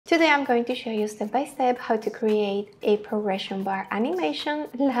Today I'm going to show you step by step how to create a progression bar animation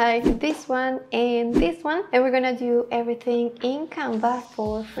like this one and this one, and we're gonna do everything in Canva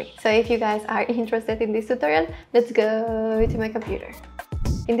for free. So if you guys are interested in this tutorial, let's go to my computer.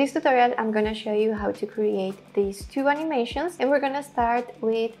 In this tutorial I'm gonna show you how to create these two animations, and we're gonna start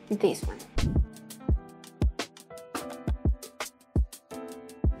with this one.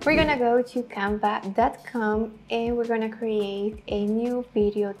 We're gonna go to canva.com and we're gonna create a new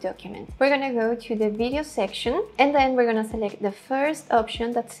video document. We're gonna go to the video section, and then we're gonna select the first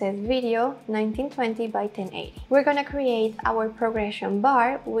option that says video 1920 by 1080. We're gonna create our progression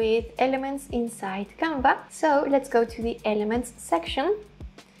bar with elements inside Canva. So let's go to the elements section,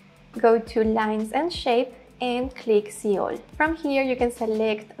 go to lines and shape, and click see all. From here you can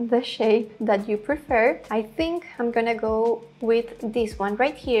select the shape that you prefer. I think I'm gonna go with this one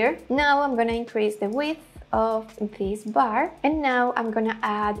right here. Now I'm gonna increase the width of this bar, and now I'm gonna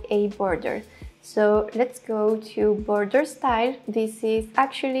add a border. So let's go to border style. This is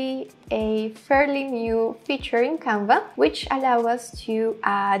actually a fairly new feature in Canva which allows us to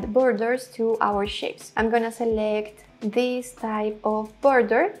add borders to our shapes. I'm gonna select this type of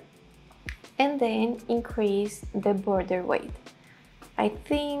border and then increase the border weight. I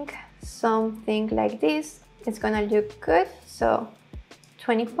think something like this is gonna look good, so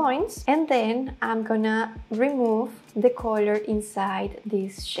 20 points. And then I'm gonna remove the color inside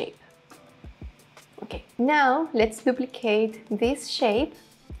this shape. Okay, now let's duplicate this shape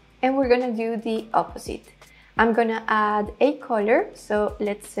and we're gonna do the opposite. I'm gonna add a color, so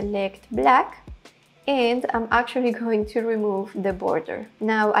let's select black. And I'm actually going to remove the border.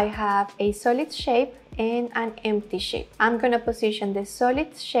 Now I have a solid shape and an empty shape. I'm gonna position the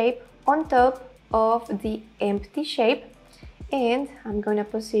solid shape on top of the empty shape, and I'm gonna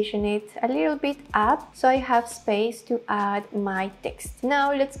position it a little bit up so I have space to add my text.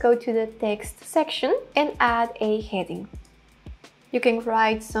 Now let's go to the text section and add a heading. You can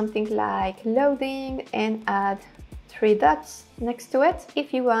write something like loading and add 3 dots next to it.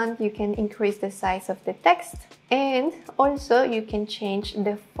 If you want, you can increase the size of the text, and also you can change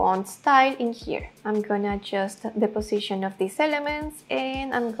the font style in here. I'm gonna adjust the position of these elements,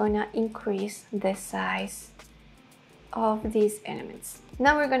 and I'm gonna increase the size of these elements.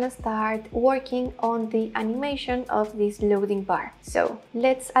 Now we're gonna start working on the animation of this loading bar. So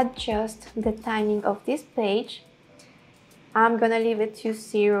let's adjust the timing of this page. I'm gonna leave it to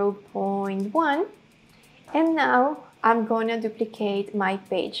 0.1. And now I'm gonna duplicate my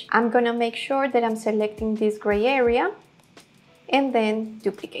page. I'm gonna make sure that I'm selecting this gray area and then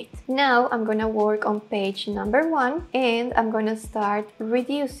duplicate. Now I'm gonna work on page number 1, and I'm gonna start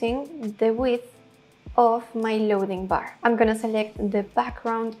reducing the width of my loading bar. I'm gonna select the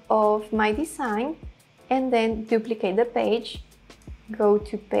background of my design and then duplicate the page, go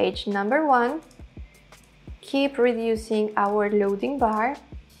to page number 1, keep reducing our loading bar,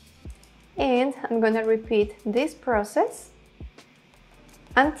 and I'm gonna repeat this process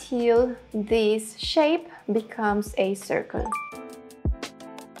until this shape becomes a circle.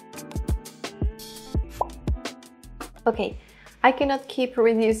 Okay, I cannot keep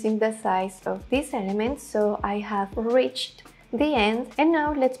reducing the size of these elements, so I have reached the end, and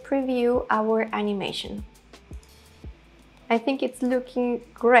now let's preview our animation. I think it's looking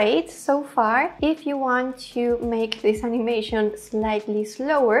great so far. If you want to make this animation slightly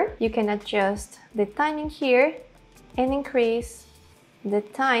slower, you can adjust the timing here and increase the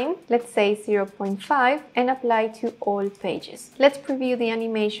time, let's say 0.5, and apply to all pages. Let's preview the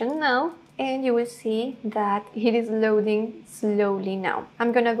animation now, and you will see that it is loading slowly now.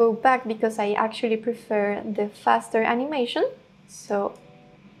 I'm gonna go back because I actually prefer the faster animation, so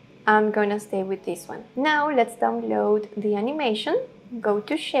I'm gonna stay with this one. Now let's download the animation. Go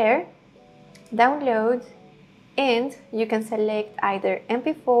to share, download, and you can select either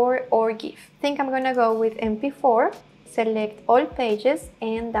MP4 or GIF. I think I'm gonna go with MP4. Select all pages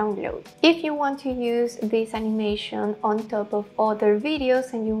and download. If you want to use this animation on top of other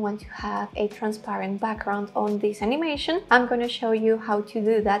videos and you want to have a transparent background on this animation, I'm going to show you how to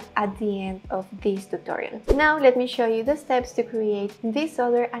do that at the end of this tutorial. Now let me show you the steps to create this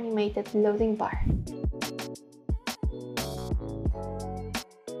other animated loading bar.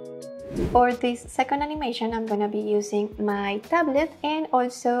 For this second animation, I'm gonna be using my tablet and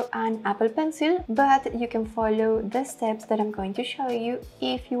also an Apple Pencil, but you can follow the steps that I'm going to show you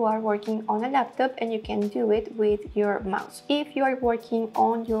if you are working on a laptop, and you can do it with your mouse. If you are working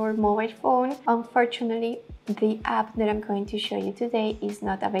on your mobile phone, unfortunately, the app that I'm going to show you today is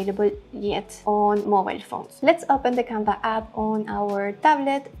not available yet on mobile phones. Let's open the Canva app on our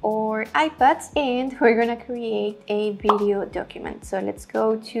tablet or iPads and we're gonna create a video document. So let's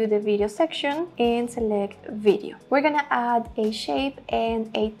go to the video section and select video. We're gonna add a shape and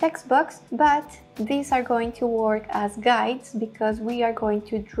a text box, but these are going to work as guides because we are going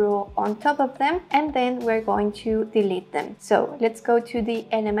to draw on top of them and then we're going to delete them. So let's go to the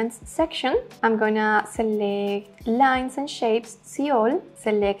elements section. I'm gonna select lines and shapes, see all,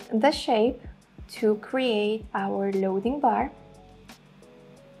 select the shape to create our loading bar.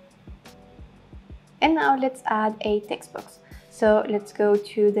 And now let's add a text box. So let's go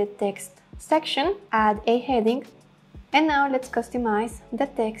to the text section, add a heading. And now let's customize the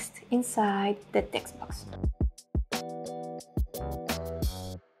text inside the text box.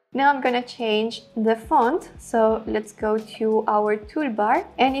 Now I'm gonna change the font, so let's go to our toolbar.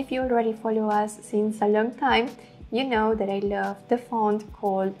 And if you already follow us since a long time, you know that I love the font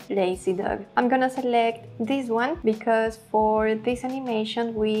called Lazy Dog. I'm gonna select this one because for this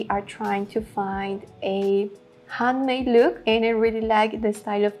animation we are trying to find a handmade look and I really like the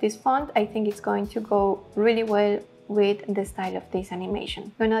style of this font. I think it's going to go really well with the style of this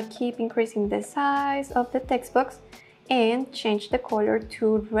animation. I'm gonna keep increasing the size of the text box and change the color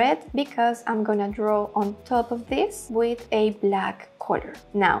to red because I'm gonna draw on top of this with a black color.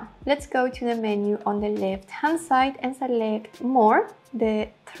 Now let's go to the menu on the left hand side and select more, the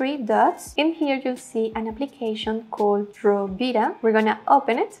 3 dots. In here you'll see an application called Draw Beta. We're gonna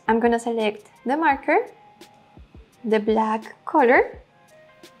open it. I'm gonna select the marker, the black color,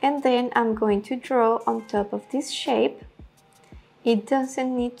 and then I'm going to draw on top of this shape. It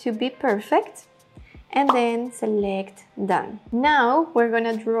doesn't need to be perfect. And then select done. Now we're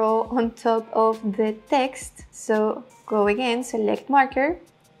gonna draw on top of the text. So go again, select marker,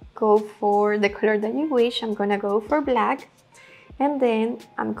 go for the color that you wish. I'm gonna go for black. And then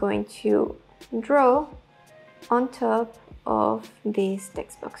I'm going to draw on top of this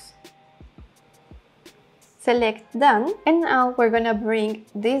text box. Select done, and now we're gonna bring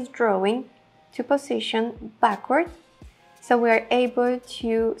this drawing to position backward so we are able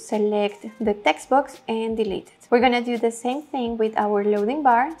to select the text box and delete it. We're gonna do the same thing with our loading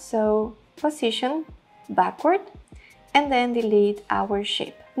bar, so position backward and then delete our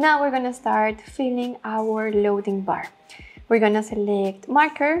shape. Now we're gonna start filling our loading bar. We're gonna select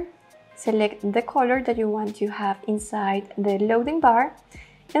marker, select the color that you want to have inside the loading bar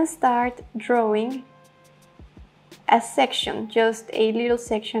and start drawing a section, just a little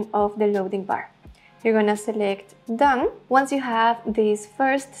section of the loading bar. You're gonna select done. Once you have this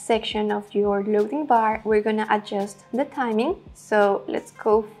first section of your loading bar, we're gonna adjust the timing. So let's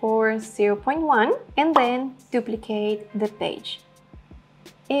go for 0.1 and then duplicate the page.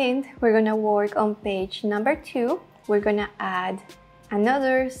 And we're gonna work on page number 2. We're gonna add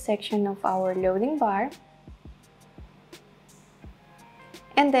another section of our loading bar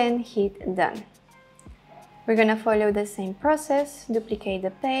and then hit done. We're gonna follow the same process, duplicate the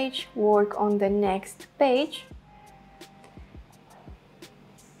page, work on the next page,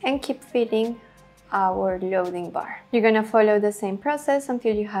 and keep filling our loading bar. You're gonna follow the same process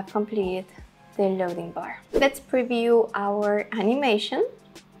until you have completed the loading bar. Let's preview our animation,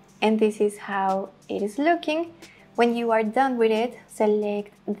 and this is how it is looking. When you are done with it,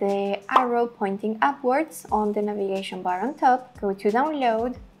 select the arrow pointing upwards on the navigation bar on top, go to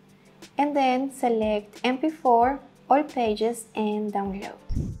download, and then select MP4, all pages, and download.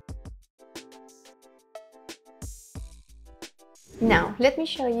 Now, let me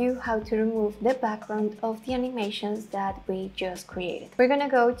show you how to remove the background of the animations that we just created. We're gonna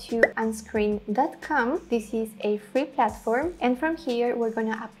go to unscreen.com. This is a free platform, and from here we're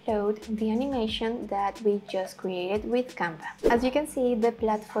gonna upload the animation that we just created with Canva. As you can see, the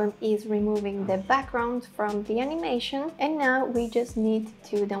platform is removing the background from the animation, and now we just need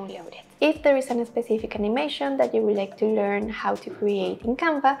to download it. If there is a specific animation that you would like to learn how to create in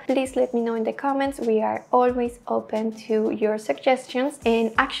Canva, please let me know in the comments. We are always open to your suggestions,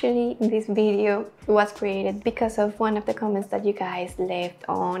 and actually this video was created because of one of the comments that you guys left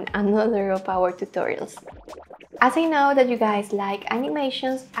on another of our tutorials. As I know that you guys like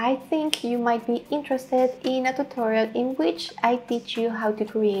animations, I think you might be interested in a tutorial in which I teach you how to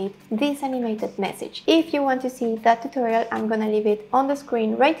create this animated message. If you want to see that tutorial, I'm gonna leave it on the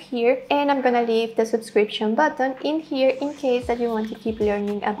screen right here, and I'm gonna leave the subscription button in here in case that you want to keep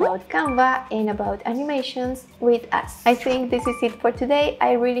learning about Canva and about animations with us. I think this is it for today.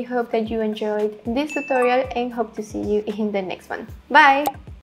 I really hope that you enjoyed this tutorial and hope to see you in the next one. Bye!